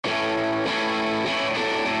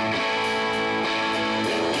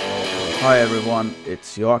Hi everyone,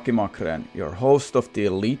 it's Joakim Akren, your host of the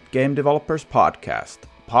Elite Game Developers Podcast,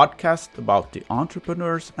 a podcast about the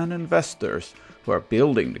entrepreneurs and investors who are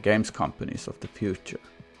building the games companies of the future.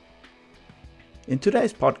 In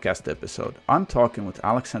today's podcast episode, I'm talking with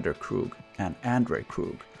Alexander Krug and Andrei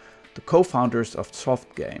Krug, the co-founders of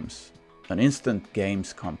Soft Games, an instant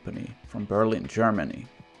games company from Berlin, Germany.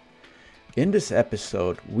 In this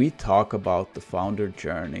episode, we talk about the founder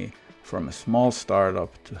journey from a small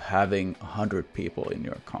startup to having 100 people in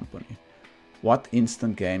your company, what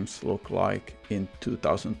instant games look like in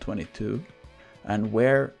 2022, and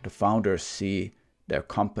where the founders see their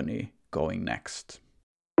company going next.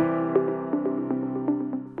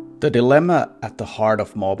 The dilemma at the heart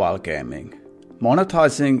of mobile gaming: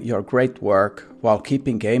 monetizing your great work while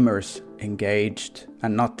keeping gamers engaged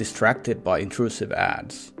and not distracted by intrusive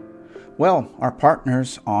ads. Well, our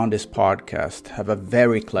partners on this podcast have a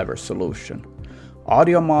very clever solution.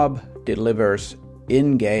 AudioMob delivers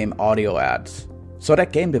in-game audio ads so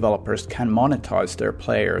that game developers can monetize their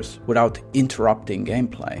players without interrupting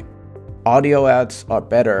gameplay. Audio ads are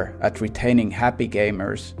better at retaining happy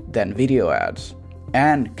gamers than video ads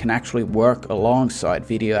and can actually work alongside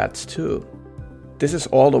video ads too. This is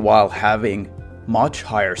all the while having much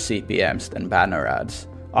higher CPMs than banner ads,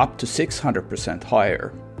 up to 600%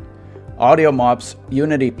 higher. AudioMob's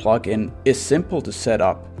Unity plugin is simple to set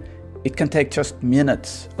up. It can take just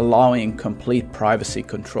minutes, allowing complete privacy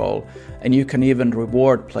control, and you can even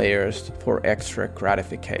reward players for extra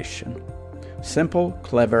gratification. Simple,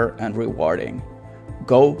 clever, and rewarding.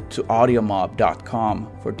 Go to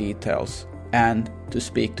audiomob.com for details and to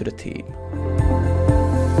speak to the team.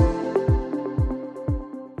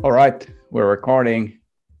 All right, we're recording.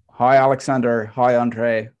 Hi, Alexander. Hi,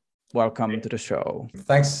 Andrei. Welcome to the show.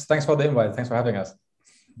 Thanks for the invite. Thanks for having us.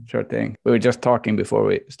 Sure thing. We were just talking before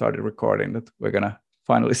we started recording that we're going to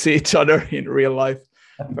finally see each other in real life.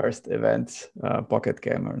 First event, Pocket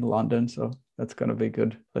Gamer in London. So that's going to be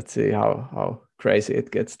good. Let's see how crazy it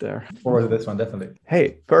gets there. Forward to this one, definitely.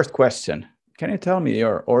 Hey, first question. Can you tell me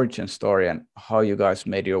your origin story and how you guys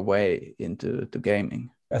made your way into gaming?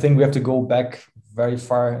 I think we have to go back very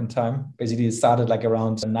far in time. Basically, it started like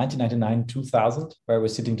around 1999, 2000, where I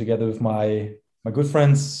was sitting together with my good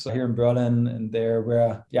friends here in Berlin, and they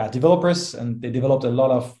were developers, and they developed a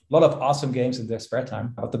lot of awesome games in their spare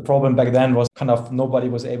time. But the problem back then was kind of nobody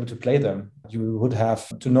was able to play them. You would have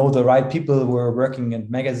to know the right people who were working in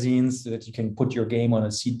magazines so that you can put your game on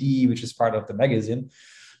a CD, which is part of the magazine.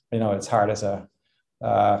 You know, it's hard as a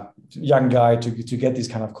young guy to get these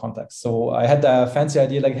kind of contacts. So I had a fancy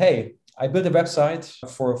idea like, hey, I built a website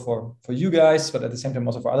for you guys, but at the same time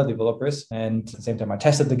also for other developers. And at the same time, I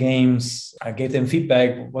tested the games. I gave them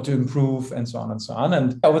feedback, what to improve, and so on and so on.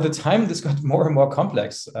 And over the time, this got more and more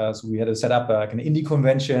complex. So we had to set up like an indie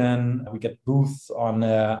convention. We get booth on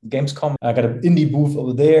Gamescom. I got an indie booth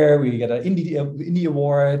over there. We got an indie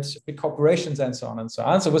award, big corporations, and so on and so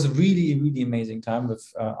on. So it was a really, really amazing time with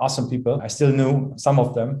awesome people. I still knew some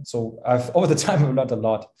of them. So over the time, I've learned a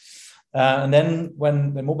lot. And then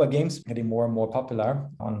when mobile games getting more and more popular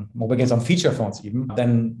on mobile games on feature phones even,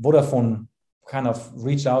 then Vodafone kind of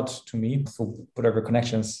reached out to me for whatever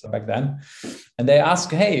connections back then. And they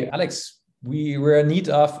asked, hey, Alex, we were in need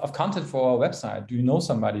of content for our website. Do you know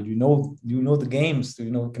somebody? Do you know the games?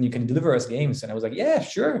 Can you deliver us games? And I was like, yeah,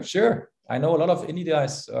 sure. I know a lot of indie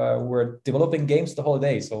guys who were developing games the whole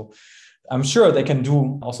day. So I'm sure they can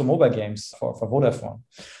do also mobile games for Vodafone.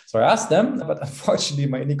 So I asked them, but unfortunately,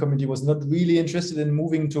 my indie community was not really interested in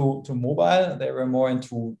moving to mobile. They were more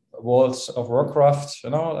into World of Warcraft,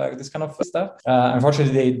 like this kind of stuff.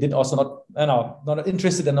 Unfortunately, they did also not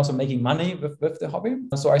interested in also making money with the hobby.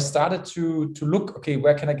 So I started to look, okay,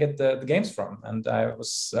 where can I get the games from? And I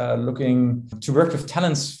was looking to work with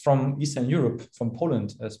talents from Eastern Europe, from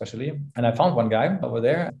Poland especially. And I found one guy over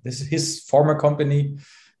there. This is his former company.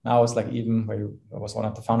 Now it's like even where I was one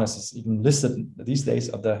of the founders is even listed these days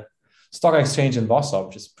at the stock exchange in Warsaw,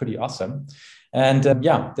 which is pretty awesome. And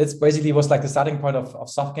that's basically was like the starting point of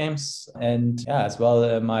Soft Games. And as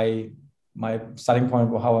well, my starting point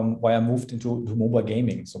why I moved into mobile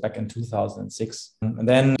gaming. So back in 2006. And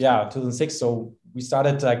then 2006. So we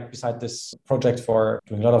started like beside this project for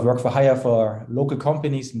doing a lot of work for hire for local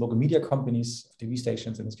companies and local media companies, TV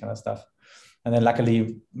stations and this kind of stuff. And then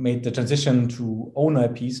luckily made the transition to own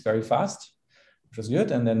IPs very fast, which was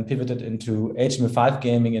good. And then pivoted into HTML5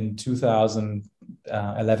 gaming in 2000,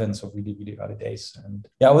 2011, so really, really early days. And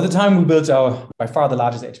yeah, over the time, we built our by far the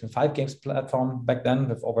largest HTML5 games platform back then,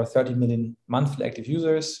 with over 30 million monthly active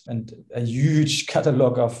users and a huge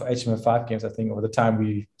catalog of HTML5 games. I think over the time,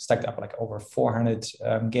 we stacked up like over 400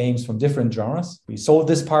 games from different genres. We sold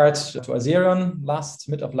this part to Azerion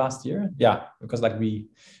mid of last year. Yeah, because like we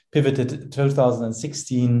pivoted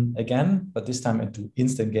 2016 again, but this time into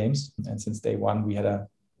instant games. And since day one, we had a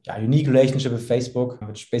unique relationship with Facebook,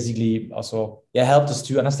 which basically also helped us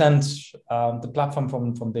to understand the platform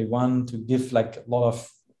from day one, to give like a lot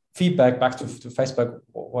of feedback back to Facebook,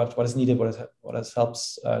 what is needed, what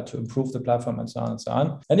helps to improve the platform, and so on and so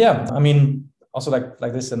on. And yeah, I mean, also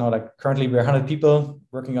like this, like currently we're 100 people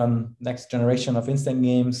working on next generation of instant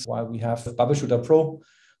games, while we have Bubble Shooter Pro,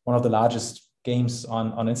 one of the largest games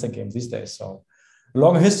on instant games these days. So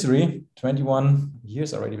long history, 21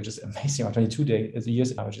 years already, which is amazing, or 22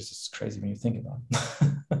 years now, which is just crazy when you think about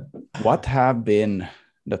it. What have been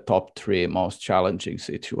the top 3 most challenging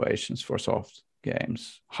situations for soft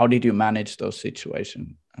games? How did you manage those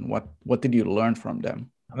situations, and what did you learn from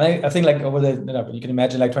them? I think like over the, you can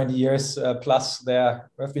imagine like 20 years plus, there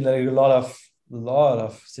have been like a lot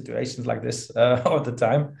of situations like this all the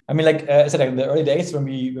time. I mean, like I said, like in the early days when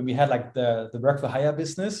we had like the work for hire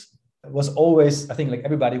business, it was always, I think like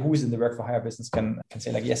everybody who is in the work for hire business can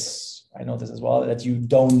say like, yes, I know this as well, that you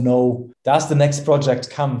don't know, does the next project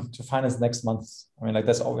come to finance next month? I mean, like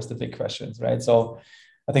that's always the big questions, right? So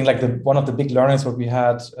I think like one of the big learnings what we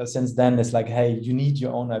had since then is like, hey, you need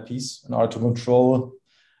your own IPs in order to control,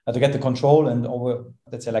 to get the control and over,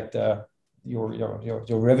 let's say like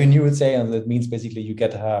your revenue, would say, and that means basically you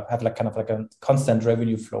get have like kind of like a constant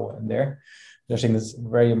revenue flow in there. I think is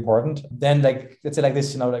very important. Then, like let's say like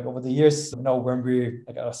this, like over the years, when we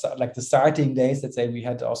like the starting days, let's say we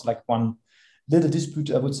had also like one little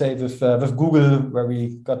dispute, I would say, with Google, where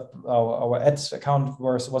we got our ads account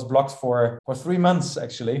was blocked for 3 months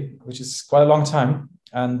actually, which is quite a long time.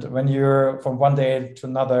 And when you're from one day to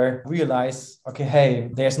another realize, okay, hey,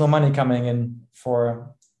 there's no money coming in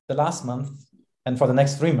for the last month and for the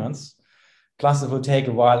next 3 months. Plus, it will take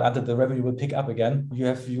a while until the revenue will pick up again.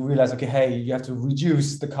 You realize, okay, hey, you have to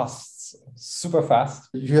reduce the costs super fast.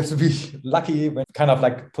 You have to be lucky when kind of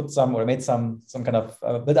like put some or made some kind of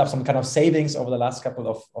build up some kind of savings over the last couple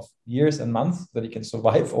of years and months that you can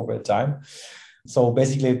survive over time. So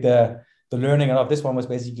basically, the learning out of this one was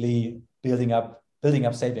basically building up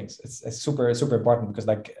savings. It's super, super important because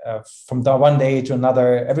like from the one day to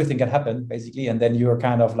another, everything can happen basically. And then you're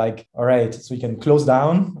kind of like, all right, so you can close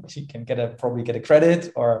down, you can probably get a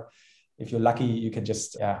credit, or if you're lucky, you can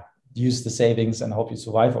just use the savings and hope you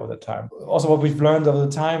survive over the time. Also, what we've learned over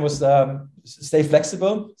the time was stay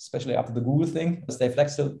flexible, especially after the Google thing. Stay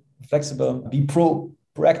flexible, be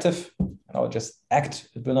proactive. Just act.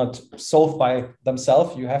 It will not solve by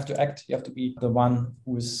themselves. You have to act. You have to be the one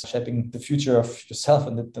who is shaping the future of yourself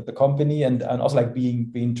and the company, and also like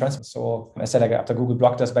being transparent. So I said, like after Google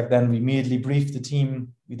blocked us back then, we immediately briefed the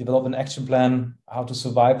team. We developed an action plan, how to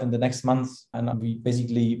survive in the next month. And we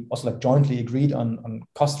basically also like jointly agreed on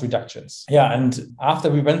cost reductions. Yeah. And after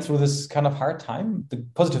we went through this kind of hard time, the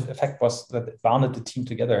positive effect was that it bounded the team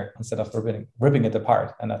together instead of ripping it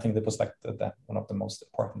apart. And I think that was like one of the most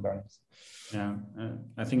important learnings. Yeah,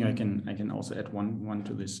 I think I can also add one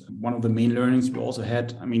to this. One of the main learnings we also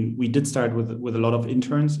had, I mean, we did start with a lot of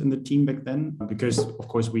interns in the team back then because, of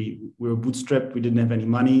course, we were bootstrapped, we didn't have any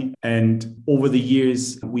money. And over the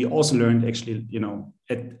years, we also learned actually,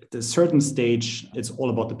 at a certain stage, it's all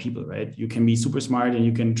about the people, right? You can be super smart and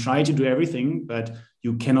you can try to do everything, but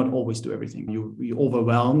you cannot always do everything. You're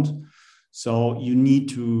overwhelmed. So you need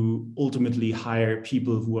to ultimately hire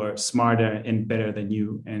people who are smarter and better than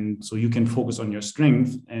you. And so you can focus on your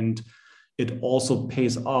strength. And it also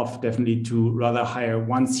pays off definitely to rather hire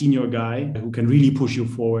one senior guy who can really push you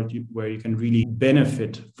forward, where you can really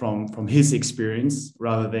benefit from his experience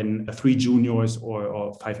rather than 3 juniors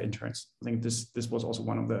or 5 interns. I think this was also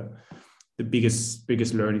one of the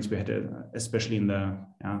biggest learnings we had, especially in the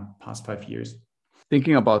past 5 years.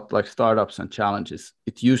 Thinking about like startups and challenges,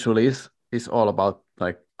 it usually is all about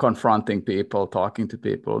like confronting people, talking to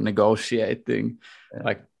people, negotiating,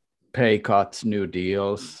 like pay cuts, new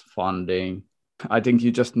deals, funding. I think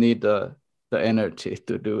you just need the energy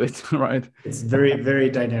to do it, right? It's very, very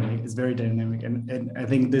dynamic. It's very dynamic. And I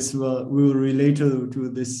think we will relate to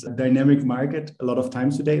this dynamic market a lot of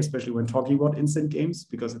times today, especially when talking about instant games,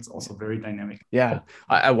 because it's also very dynamic. Yeah.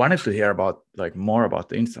 I wanted to hear about like more about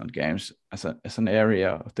the instant games as an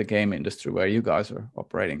area of the game industry where you guys are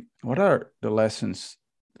operating. What are the lessons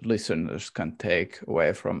listeners can take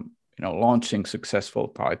away from, launching successful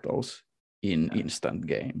titles in instant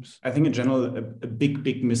games? I think in general, a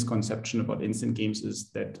big misconception about instant games is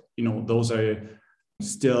that, those are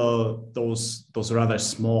still those rather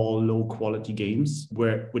small, low quality games,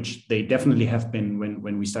 which they definitely have been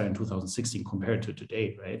when we started in 2016 compared to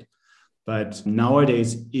today, right? But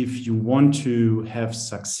nowadays, if you want to have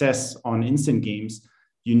success on instant games,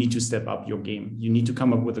 you need to step up your game. You need to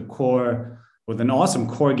come up with an awesome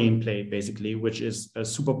core gameplay, basically, which is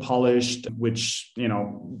super polished, which,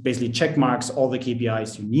 basically check marks all the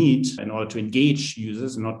KPIs you need in order to engage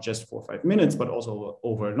users, not just 4 or 5 minutes, but also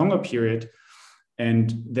over a longer period.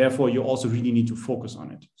 And therefore, you also really need to focus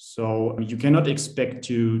on it. So you cannot expect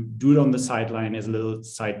to do it on the sideline as a little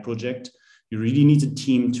side project. You really need a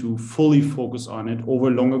team to fully focus on it over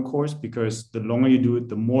a longer course, because the longer you do it,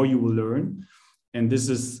 the more you will learn. And this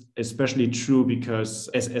is especially true because,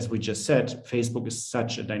 as we just said, Facebook is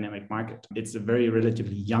such a dynamic market. It's a very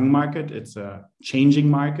relatively young market. It's a changing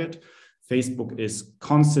market. Facebook is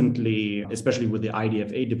constantly, especially with the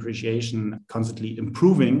IDFA depreciation, constantly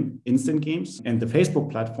improving instant games and the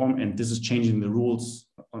Facebook platform. And this is changing the rules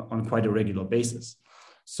on quite a regular basis.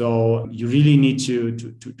 So you really need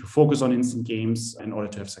to focus on instant games in order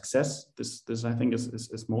to have success. This I think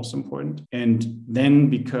is most important. And then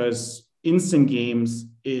because instant games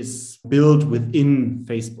is built within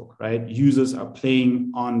Facebook, right? Users are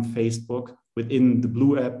playing on Facebook within the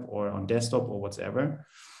Blue app or on desktop or whatever.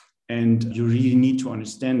 And you really need to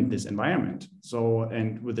understand this environment. So,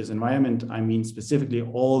 and with this environment, I mean specifically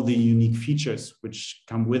all the unique features which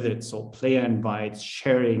come with it. So player invites,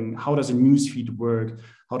 sharing, how does a newsfeed work?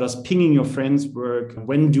 How does pinging your friends work?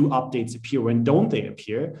 When do updates appear? When don't they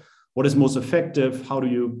appear? What is most effective? How do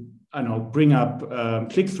you, bring up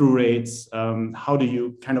click-through rates? How do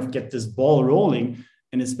you kind of get this ball rolling?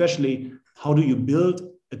 And especially, how do you build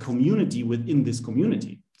a community within this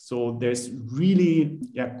community? So there's really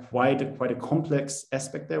quite a complex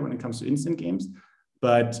aspect there when it comes to instant games.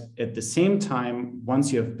 But at the same time,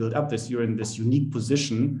 once you have built up this, you're in this unique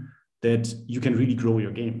position that you can really grow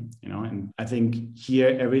your game, And I think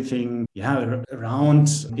here everything around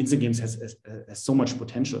instant games has so much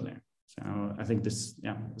potential there. So I think this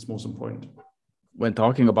is most important. When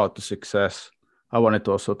talking about the success, I wanted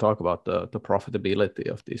to also talk about the profitability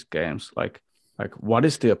of these games. Like what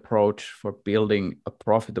is the approach for building a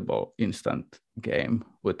profitable instant game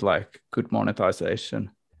with good monetization?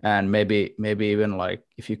 And maybe even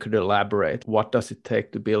if you could elaborate, what does it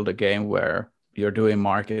take to build a game where you're doing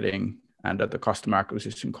marketing and that the customer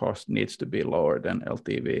acquisition cost needs to be lower than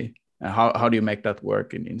LTV? And how do you make that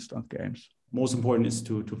work in instant games? Most important is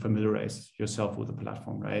to familiarize yourself with the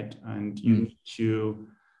platform, right? And you need to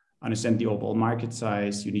understand the overall market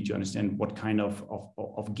size. You need to understand what kind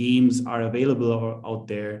of games are available out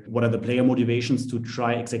there. What are the player motivations to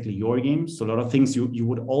try exactly your game? So a lot of things you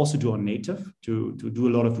would also do on native to do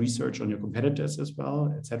a lot of research on your competitors as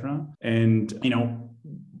well, etc. And,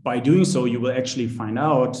 by doing so, you will actually find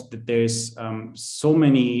out that there's so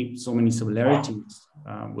many similarities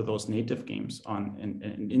with those native games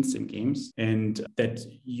in instant games, and that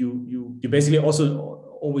you basically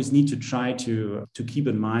also always need to try to keep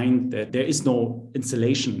in mind that there is no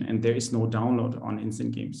installation and there is no download on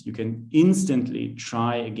instant games. You can instantly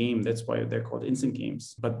try a game. That's why they're called instant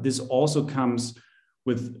games. But this also comes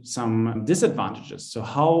with some disadvantages. So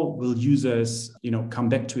how will users, come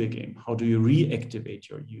back to a game? How do you reactivate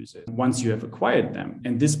your users once you have acquired them?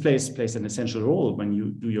 And this plays an essential role when you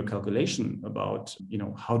do your calculation about,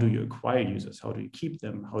 how do you acquire users? How do you keep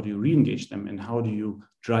them? How do you re-engage them? And how do you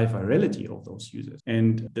drive virality of those users?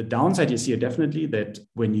 And the downside is here definitely that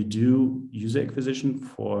when you do user acquisition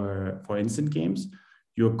for instant games,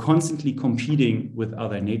 you're constantly competing with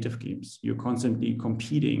other native games. You're constantly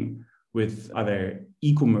competing with other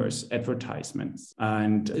e-commerce advertisements.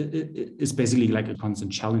 And it's basically like a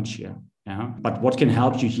constant challenge here. Yeah. But what can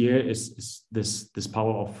help you here is this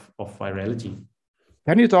power of virality.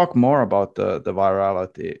 Can you talk more about the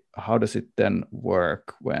virality? How does it then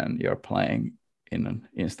work when you're playing in an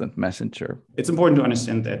instant messenger? It's important to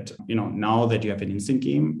understand that, now that you have an instant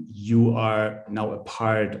game, you are now a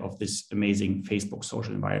part of this amazing Facebook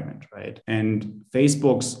social environment, right? And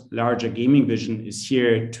Facebook's larger gaming vision is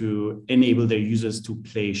here to enable their users to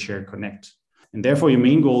play, share, connect. And therefore, your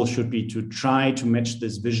main goal should be to try to match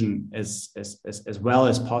this vision as well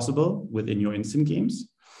as possible within your instant games.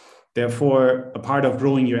 Therefore, a part of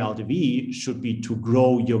growing your LTV should be to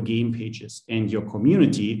grow your game pages and your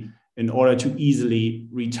community in order to easily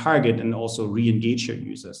retarget and also re-engage your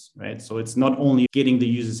users, right? So it's not only getting the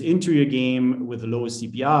users into your game with the lowest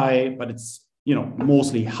CPI, but it's,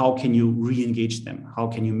 mostly how can you re-engage them? How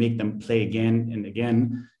can you make them play again and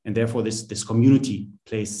again? And therefore this community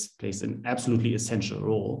plays an absolutely essential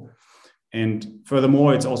role. And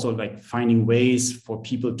furthermore, it's also like finding ways for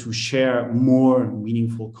people to share more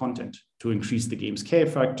meaningful content to increase the game's K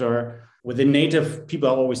factor. Within native, people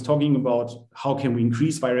are always talking about how can we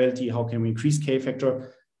increase virality, how can we increase K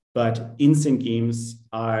factor, but instant games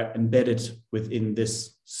are embedded within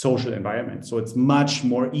this social environment. So it's much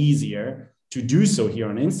more easier to do so here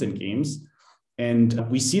on instant games. And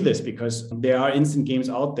we see this because there are instant games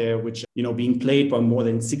out there which, being played by more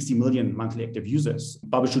than 60 million monthly active users.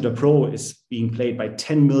 Bubble Shooter Pro is being played by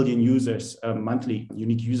 10 million users, monthly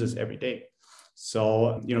unique users every day.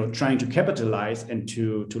 So, trying to capitalize and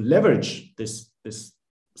to leverage this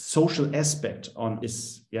social aspect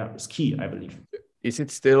is key, I believe. Is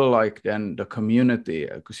it still like then the community?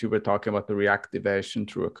 Because you were talking about the reactivation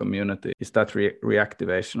through a community. Is that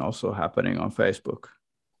reactivation also happening on Facebook?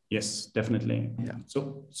 Yes, definitely. Yeah.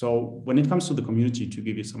 So when it comes to the community, to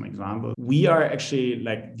give you some example, we are actually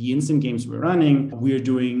like the instant games we're running,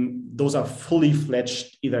 those are fully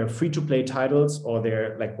fledged, either free-to-play titles or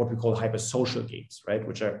they're like what we call hyper social games, right?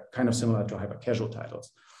 Which are kind of similar to hyper casual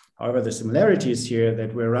titles. However, the similarity is here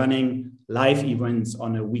that we're running live events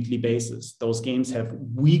on a weekly basis. Those games have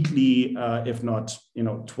weekly, if not,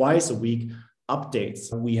 twice a week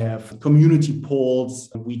updates. We have community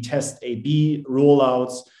polls, we test A/B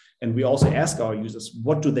rollouts, and we also ask our users,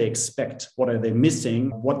 what do they expect? What are they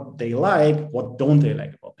missing? What they like? What don't they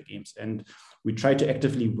like about the games? And we try to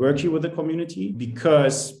actively work here with the community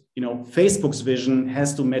because, Facebook's vision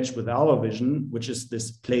has to match with our vision, which is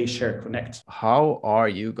this play, share, connect. How are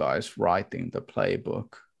you guys writing the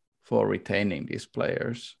playbook for retaining these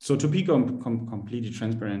players? So to be completely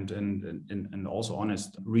transparent and also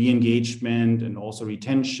honest, re-engagement and also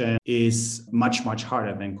retention is much, much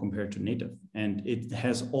harder than compared to native. And it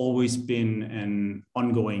has always been an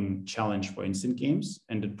ongoing challenge for instant games.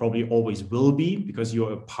 And it probably always will be because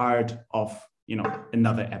you're a part of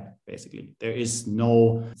another app, basically. There is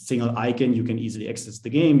no single icon. You can easily access the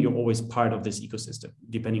game. You're always part of this ecosystem,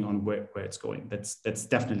 depending on where it's going. That's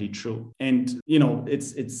definitely true. And,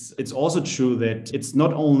 it's also true that it's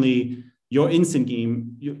not only your instant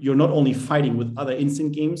game, you're not only fighting with other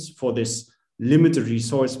instant games for this limited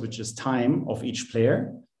resource, which is time of each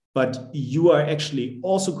player, but you are actually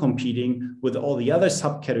also competing with all the other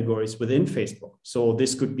subcategories within Facebook. So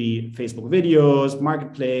this could be Facebook videos,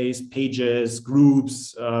 marketplace, pages,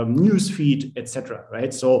 groups, newsfeed, etc.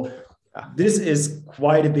 Right? So this is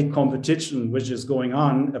quite a big competition which is going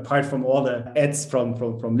on, apart from all the ads from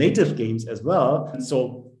native games as well. And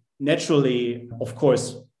so naturally, of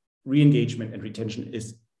course, re-engagement and retention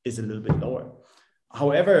is a little bit lower.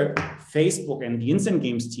 However, Facebook and the Instant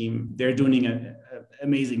Games team, they're doing an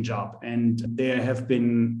amazing job. And there have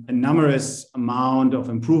been a numerous amount of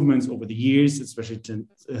improvements over the years, especially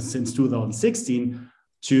since 2016,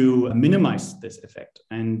 to minimize this effect.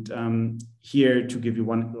 And here, to give you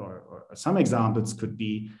one or some examples, could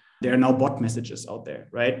be there are now bot messages out there,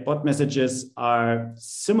 right? Bot messages are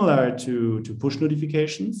similar to push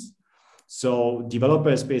notifications. So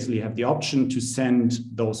developers basically have the option to send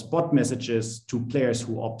those bot messages to players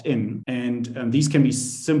who opt in. And these can be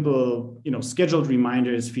simple, scheduled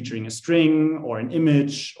reminders featuring a string or an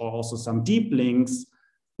image, or also some deep links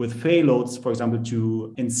with payloads, for example,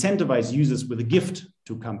 to incentivize users with a gift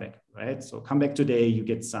to come back, right? So come back today, you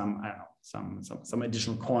get some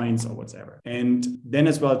additional coins or whatever. And then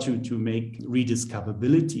as well to make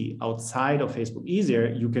rediscoverability outside of Facebook easier,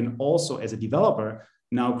 you can also, as a developer,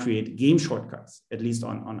 now create game shortcuts, at least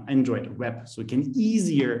on Android web. So you can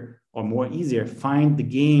more easier find the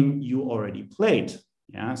game you already played.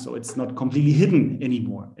 Yeah, so it's not completely hidden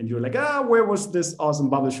anymore. And you're like, where was this awesome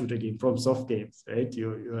bubble shooter game from Soft Games, right?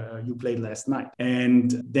 You played last night.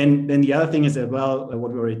 And then the other thing is as well,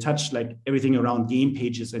 what we already touched, like everything around game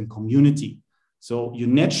pages and community. So you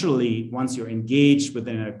naturally, once you're engaged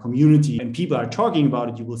within a community and people are talking about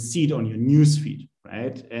it, you will see it on your newsfeed.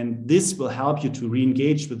 Right? And this will help you to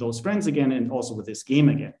re-engage with those friends again and also with this game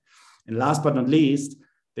again. And last but not least,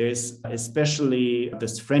 there's especially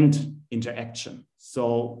this friend interaction.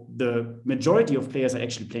 So the majority of players are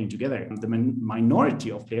actually playing together. The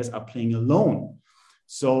minority of players are playing alone.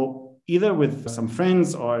 So either with some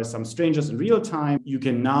friends or some strangers in real time, you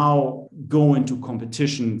can now go into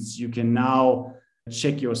competitions. You can now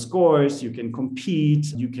check your scores, you can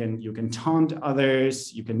compete, you can taunt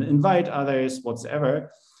others, you can invite others,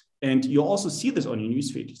 whatsoever. And you also see this on your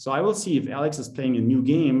newsfeed. So I will see if Alex is playing a new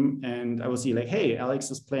game and I will see like, hey,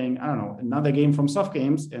 Alex is playing, another game from Soft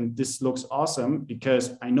Games. And this looks awesome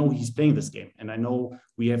because I know he's playing this game and I know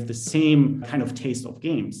we have the same kind of taste of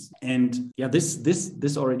games. And yeah,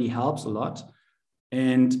 this already helps a lot.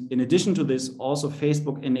 And in addition to this, also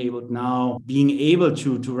Facebook enabled now being able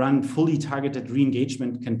to run fully targeted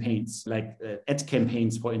re-engagement campaigns, like ad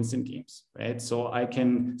campaigns for instant games, right? So I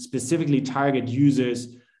can specifically target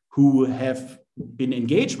users who have been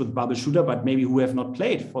engaged with Bubble Shooter, but maybe who have not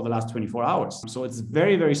played for the last 24 hours. So it's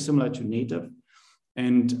very, very similar to native.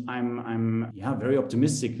 And I'm very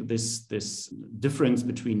optimistic this difference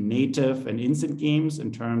between native and instant games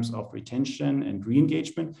in terms of retention and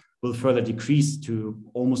re-engagement will further decrease to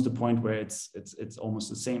almost the point where it's almost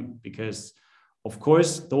the same, because of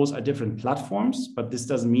course those are different platforms, but this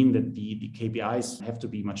doesn't mean that the KPIs have to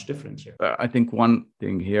be much different here. I think one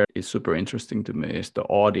thing here is super interesting to me is the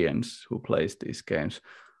audience who plays these games.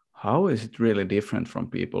 How is it really different from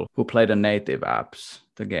people who play the native apps,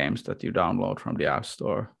 the games that you download from the App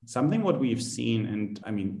Store? Something what we've seen, and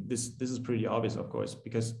I mean, this is pretty obvious, of course,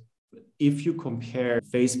 because if you compare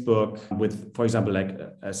Facebook with, for example, like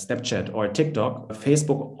a Snapchat or a TikTok, a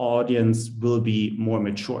Facebook audience will be more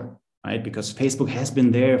mature, right? Because Facebook has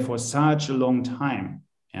been there for such a long time,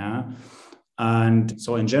 yeah? And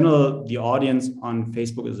so in general, the audience on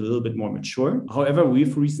Facebook is a little bit more mature. However,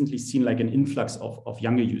 we've recently seen like an influx of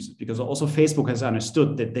younger users, because also Facebook has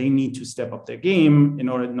understood that they need to step up their game in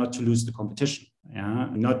order not to lose the competition, yeah?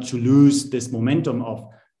 Not to lose this momentum of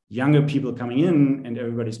younger people coming in and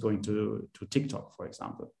everybody's going to TikTok, for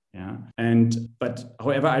example. Yeah. But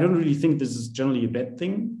however, I don't really think this is generally a bad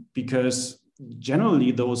thing, because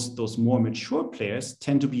generally those more mature players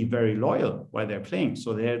tend to be very loyal while they're playing.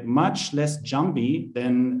 So they're much less jumpy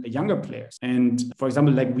than younger players. And for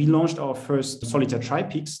example, like we launched our first Solitaire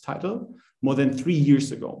Tri-Peaks title more than 3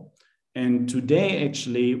 years ago. And today,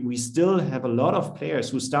 actually, we still have a lot of players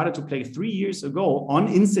who started to play 3 years ago on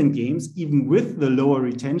instant games, even with the lower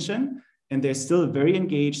retention. And they're still very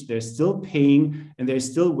engaged, they're still paying, and they're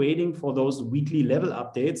still waiting for those weekly level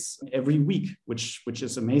updates every week, which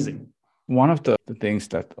is amazing. One of the things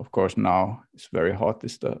that, of course, now is very hot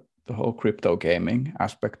is the whole crypto gaming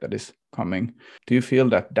aspect that is coming. Do you feel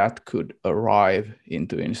that could arrive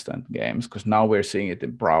into instant games? Because now we're seeing it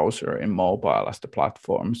in browser, in mobile as the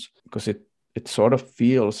platforms, because it sort of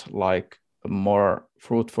feels like a more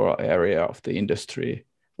fruitful area of the industry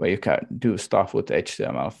where you can do stuff with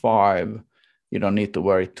HTML5. You don't need to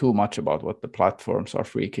worry too much about what the platforms are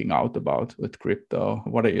freaking out about with crypto.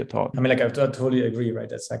 What are your thoughts? I mean, like I totally agree, right?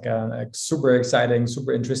 It's like a super exciting,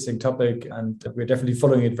 super interesting topic, and we're definitely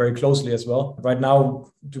following it very closely as well. Right now,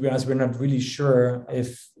 to be honest, we're not really sure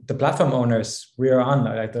if the platform owners we are on,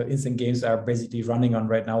 like the instant games are basically running on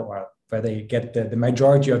right now, or where they get the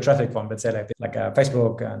majority of traffic from, let's say like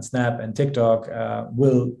Facebook and Snap and TikTok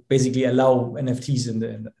will basically allow NFTs in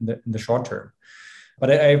the short term. But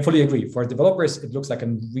I fully agree. For developers, it looks like a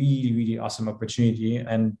really, really awesome opportunity.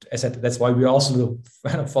 And as I said, that's why we're also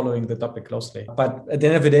following the topic closely. But at the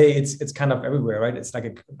end of the day, it's kind of everywhere, right? It's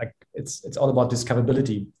it's all about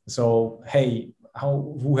discoverability. So, hey,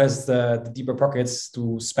 who has the deeper pockets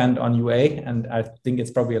to spend on UA? And I think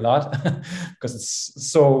it's probably a lot, because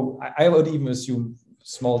it's so. I would even assume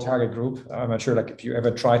small target group. I'm not sure, like if you ever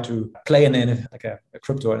try to play a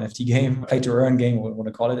crypto NFT game, play to earn game, what we want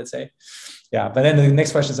to call it, let's say. Yeah, but then the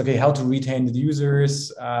next question is, okay, how to retain the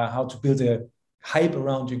users, how to build a hype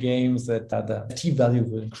around your games that the NFT value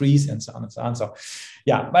will increase, and so on and so on. So,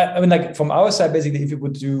 yeah, but I mean, like from our side, basically, if you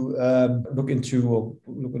would do look into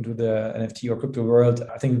the NFT or crypto world,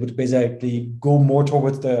 I think it would basically go more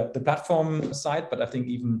towards the platform side. But I think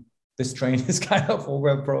even this train is kind of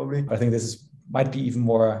over probably. I think this might be even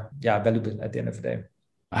more valuable at the end of the day.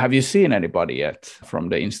 Have you seen anybody yet from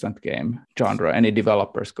the instant game genre? Any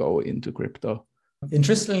developers go into crypto?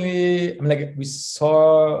 Interestingly, I mean, like we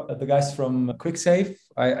saw the guys from QuickSave.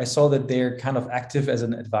 I saw that they're kind of active as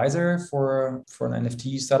an advisor for an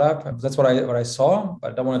NFT startup. That's what I saw,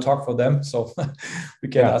 but I don't want to talk for them, so we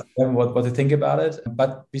can ask them what they think about it.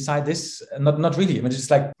 But beside this, not really. I mean,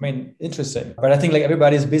 just like interesting. But I think like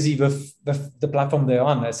everybody's busy with the platform they're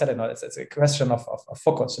on. I said it. It's a question of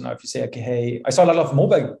focus. You know, if you say, okay, hey, I saw a lot of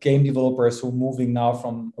mobile game developers who are moving now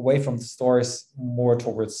away from the stores more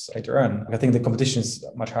towards play to earn. I think the competition is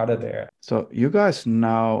much harder there. So you guys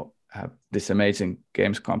now have this amazing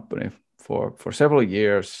games company for several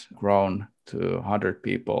years, grown to 100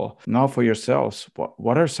 people. Now for yourselves,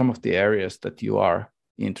 what are some of the areas that you are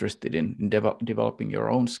interested in developing your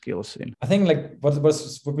own skills in? I think like what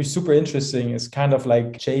would be super interesting is kind of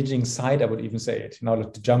like changing side, I would even say it,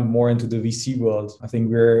 like to jump more into the VC world. I think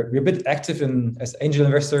we're a bit active as angel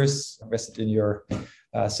investors, invested in your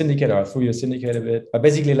syndicate or through your syndicate a bit, but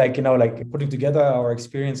basically like putting together our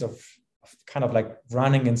experience of kind of like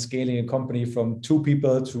running and scaling a company from 2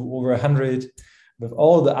 people to over 100 with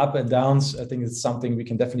all the up and downs, I think it's something we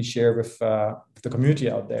can definitely share with the community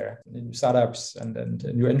out there, new startups and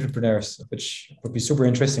new entrepreneurs, which would be super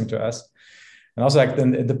interesting to us. And also, like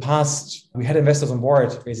in the past, we had investors on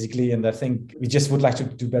board basically, and I think we just would like to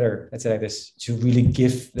do better. Let's say like this, to really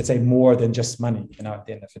give, let's say, more than just money. At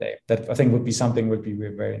the end of the day, that I think would be something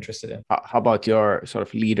we're very interested in. How about your sort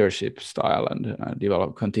of leadership style and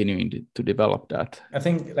continuing to develop that? I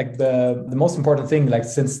think like the most important thing, like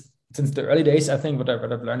since the early days, I think what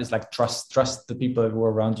I've learned is like trust the people who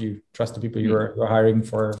are around you, trust the people you're hiring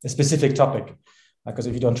for a specific topic. Because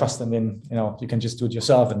if you don't trust them, then you can just do it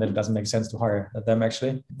yourself, and then it doesn't make sense to hire them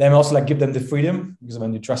actually. Then also like give them the freedom, because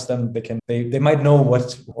when you trust them, they might know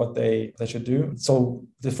what they should do. So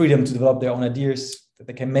the freedom to develop their own ideas, that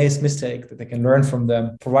they can make mistakes, that they can learn from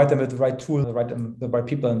them, provide them with the right tool, the right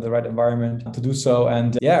people, and the right environment to do so,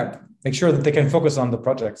 and make sure that they can focus on the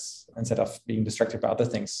projects instead of being distracted by other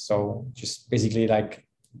things. So just basically like,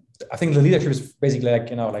 I think the leadership is basically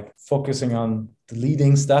like like focusing on the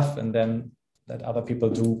leading stuff, and then that other people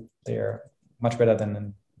do, they're much better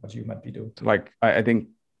than what you might be doing. Like, I think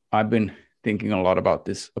I've been thinking a lot about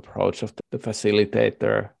this approach of the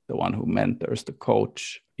facilitator, the one who mentors the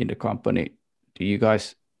coach in the company. Do you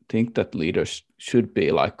guys think that leaders should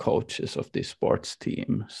be like coaches of these sports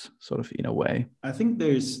teams, sort of in a way? I think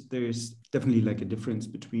there's definitely like a difference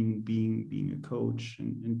between being a coach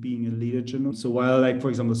and being a leader general. So while like, for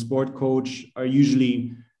example, sport coach are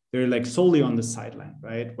usually they're like solely on the sideline,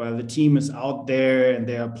 right? While the team is out there and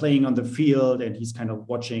they are playing on the field and he's kind of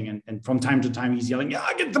watching and from time to time he's yelling, yeah,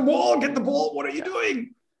 get the ball, what are you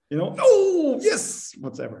doing? No, yes,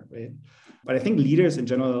 whatever, right? But I think leaders in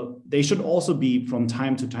general, they should also be from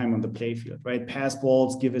time to time on the play field, right? Pass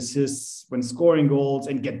balls, give assists when scoring goals,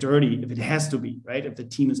 and get dirty if it has to be, right? If the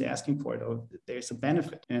team is asking for it, or there's a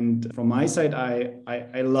benefit. And from my side,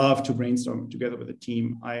 I love to brainstorm together with the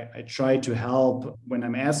team. I try to help when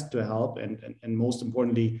I'm asked to help, and most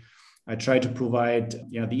importantly, I try to provide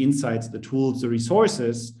the insights, the tools, the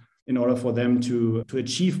resources in order for them to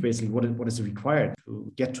achieve basically what is required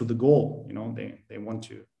to get to the goal they want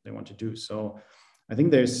to do. So I think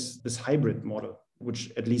there's this hybrid model,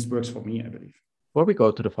 which at least works for me, I believe. Before we go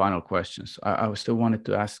to the final questions, I still wanted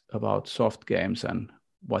to ask about Soft Games and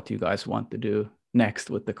what you guys want to do next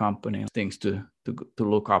with the company, things to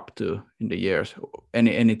look up to in the years.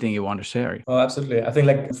 Anything you want to share? Oh, absolutely. I think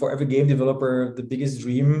like for every game developer, the biggest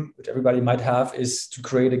dream, which everybody might have, is to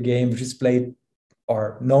create a game which is played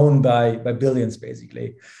or known by billions,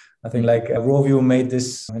 basically. I think like Rovio made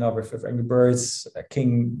this, with Angry Birds,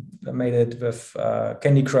 King made it with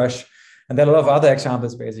Candy Crush, and there are a lot of other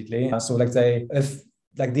examples, basically. So if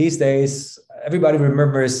these days, everybody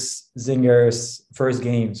remembers Zynga's first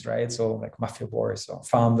games, right? So like Mafia Wars or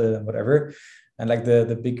Farmville and whatever. And like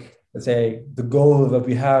the big, let's say, the goal that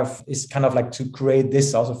we have is kind of like to create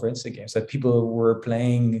this also for instant games, that people were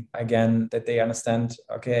playing again, that they understand,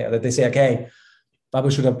 that they say, okay, Bubble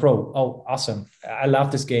Shooter Pro. Oh, awesome. I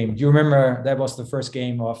love this game. You remember that was the first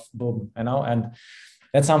game of Boom, and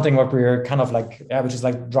that's something what we're kind of like, which is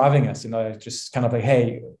like driving us, just kind of like,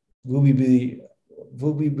 hey, will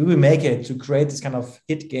we make it to create this kind of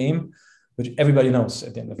hit game, which everybody knows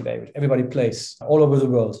at the end of the day, which everybody plays all over the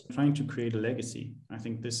world. Trying to create a legacy. I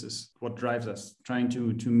think this is what drives us, trying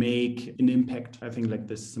to make an impact. I think like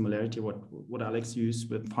this similarity, what Alex used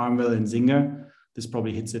with Farmville and Zynga, this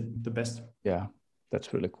probably hits it the best. Yeah.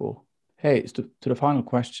 That's really cool. Hey, to the final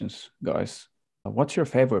questions, guys. What's your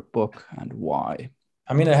favorite book and why?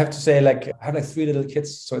 I mean, I have to say, like, I have like 3 little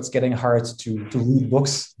kids, so it's getting hard to read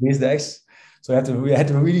books these days. So I had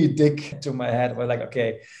to really dig to my head. Well, like,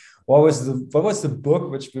 okay, what was the book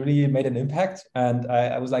which really made an impact? And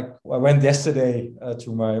I was like, I went yesterday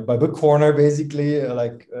to my book corner, basically,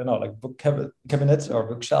 book cabinet or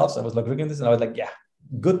bookshelves. I was like looking at this, and I was like, yeah.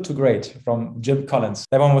 Good to Great from Jim Collins.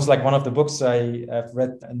 That one was like one of the books I have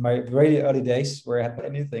read in my very early days where I had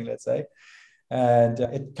anything, let's say. And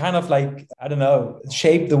it kind of like, I don't know,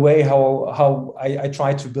 shaped the way how I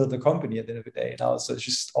try to build a company at the end of the day. So it's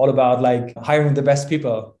just all about like hiring the best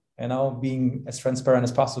people, being as transparent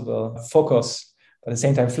as possible, focus, but at the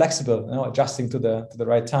same time flexible, adjusting to the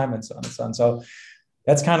right time and so on and so on. So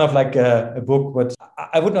that's kind of like a book, but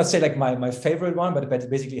I would not say like my favorite one, but it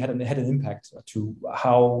basically had an impact to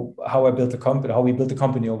how I built the company, how we built the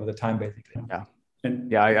company over the time, basically. Yeah.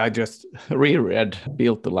 And I just reread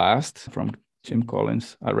Built to Last from Jim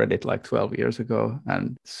Collins. I read it like 12 years ago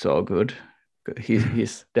and so good.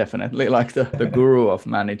 He's definitely like the guru of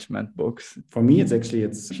management books. For me,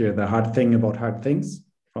 it's here The Hard Thing About Hard Things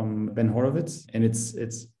from Ben Horowitz. And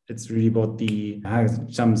it's it's really about the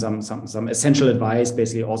some essential advice,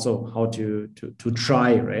 basically also how to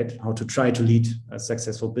try, right? How to try to lead a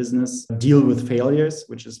successful business, deal with failures,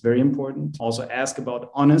 which is very important. Also ask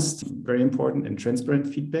about honest, very important, and transparent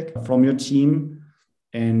feedback from your team.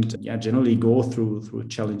 And generally go through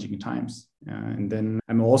challenging times. And then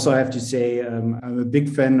I have to say, I'm a big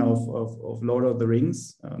fan of Lord of the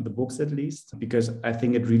Rings, the books at least, because I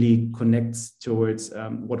think it really connects towards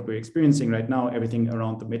what we're experiencing right now, everything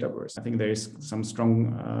around the metaverse. I think there is some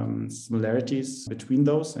strong similarities between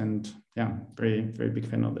those, and very, very big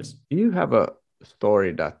fan of this. Do you have a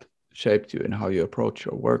story that shaped you in how you approach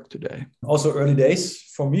your work today? Also early days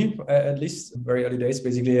for me, at least very early days.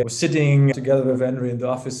 Basically, I was sitting together with Andrew in the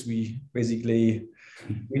office. We basically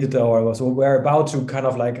we're about to kind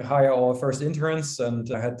of like hire our first interns, and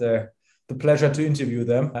I had the pleasure to interview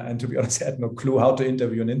them. And to be honest, I had no clue how to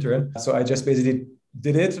interview an intern. So I just basically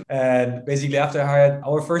did it. And basically after I hired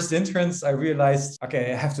our first interns, I realized,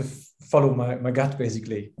 okay, I have to follow my gut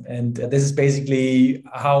basically. And this is basically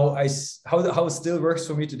how it still works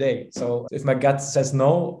for me today. So if my gut says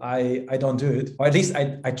no, I don't do it. Or at least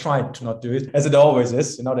I try to not do it, as it always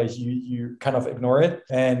is, that you kind of ignore it.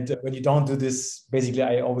 And when you don't do this, basically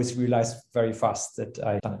I always realize very fast that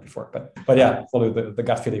I've done it before. But yeah, follow the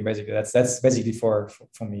gut feeling basically. That's basically for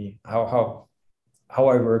me how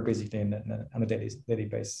I work basically on a daily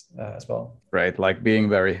basis as well. Right, like being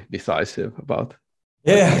very decisive about.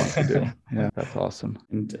 Yeah, that's awesome.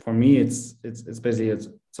 And for me, it's basically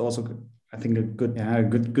it's also good. I think a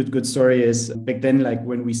good story is back then, like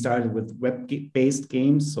when we started with web-based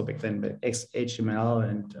games. So back then, HTML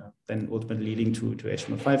and then ultimately leading to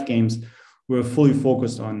HTML5 games. We were fully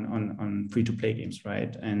focused on free-to-play games,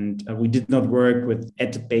 right? And we did not work with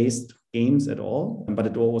ad-based games at all, but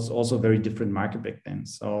it was also a very different market back then.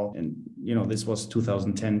 So, and this was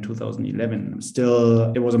 2010, 2011.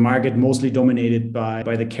 Still, it was a market mostly dominated by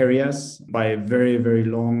the carriers, by very, very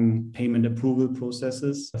long payment approval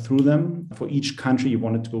processes through them. For each country you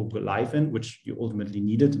wanted to go live in, which you ultimately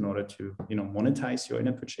needed in order to, monetize your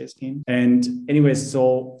in-app purchase game. And anyways,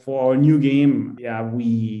 so for our new game,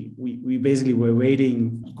 we basically were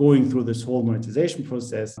going through this whole monetization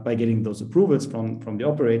process by getting those approvals from the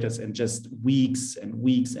operators, and just weeks and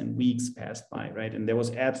weeks and weeks passed by, right? And there was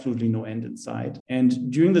absolutely no end in sight.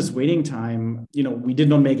 And during this waiting time, we did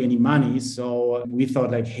not make any money. So we thought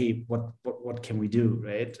like, hey, what can we do,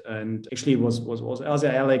 right? And actually it was also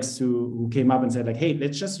Alex who came up and said like, hey,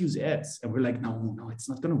 let's just use ads. And we're like, no, it's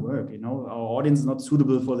not going to work. Our audience is not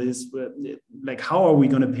suitable for this. Like, how are we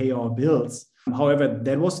going to pay our bills? However,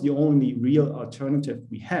 that was the only real alternative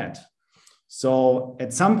we had. So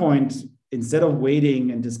at some point, instead of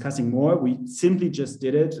waiting and discussing more, we simply just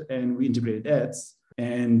did it and we integrated ads.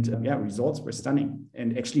 And results were stunning.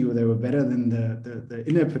 And actually, they were better than the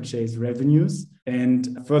in-app purchase revenues.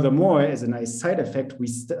 And furthermore, as a nice side effect, we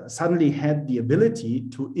suddenly had the ability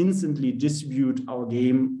to instantly distribute our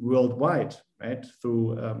game worldwide, right?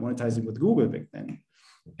 Through monetizing with Google back then.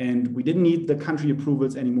 And we didn't need the country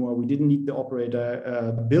approvals anymore. We didn't need the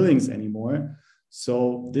operator billings anymore.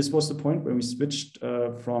 So this was the point where we switched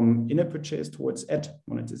from in-app purchase towards ad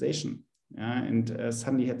monetization. And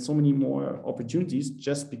suddenly had so many more opportunities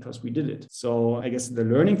just because we did it. So I guess the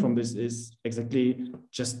learning from this is exactly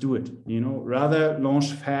just do it. Rather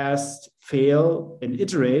launch fast, fail, and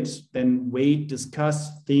iterate than wait,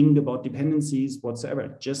 discuss, think about dependencies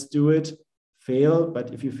whatsoever. Just do it. Fail,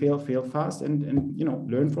 but if you fail fast and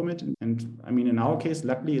learn from it. And I mean, in our case,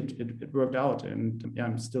 luckily it worked out, and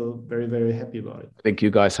I'm still very, very happy about it. I think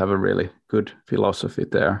you guys have a really good philosophy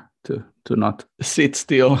there to not sit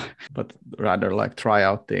still, but rather like try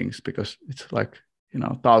out things, because it's like,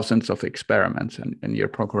 thousands of experiments and you're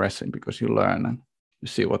progressing because you learn and you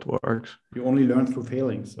see what works. You only learn through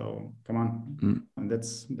failing. So come on. And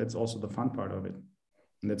that's also the fun part of it.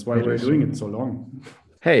 And that's why we're doing it so long.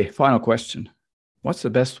 Hey, final question. What's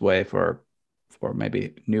the best way for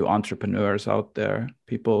maybe new entrepreneurs out there,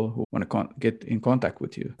 people who want to get in contact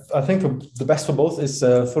with you? I think the best for both is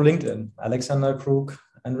for LinkedIn. Alexander Krug,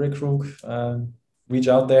 Andre Krug. Reach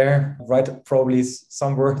out there, write probably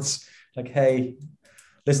some words like, hey,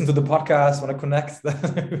 listen to the podcast, want to connect.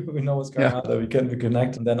 We know what's going on, that we can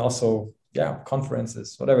connect. And then also,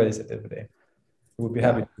 conferences, whatever it is at the end of the day. We would be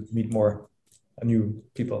happy to meet more new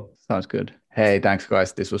people. Sounds good. Hey, thanks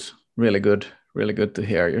guys. This was really good to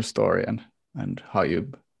hear your story and how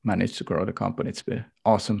you managed to grow the company. It's been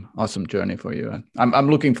awesome journey for you. And I'm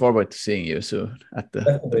looking forward to seeing you soon at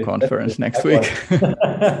the conference next week.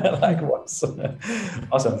 Likewise.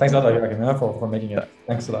 Awesome. Thanks a lot, Joachim, for making it.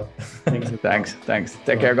 Thanks a lot. Thanks.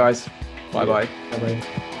 Take care, guys. Bye-bye. Bye-bye.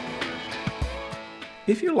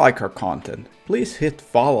 If you like our content, please hit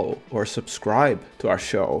follow or subscribe to our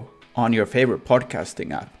show on your favorite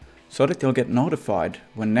podcasting app so that you'll get notified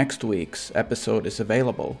when next week's episode is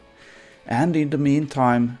available. And in the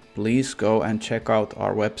meantime, please go and check out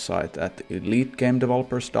our website at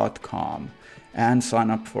elitegamedevelopers.com and sign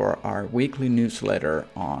up for our weekly newsletter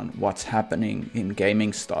on what's happening in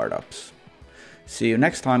gaming startups. See you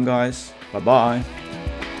next time, guys. Bye-bye.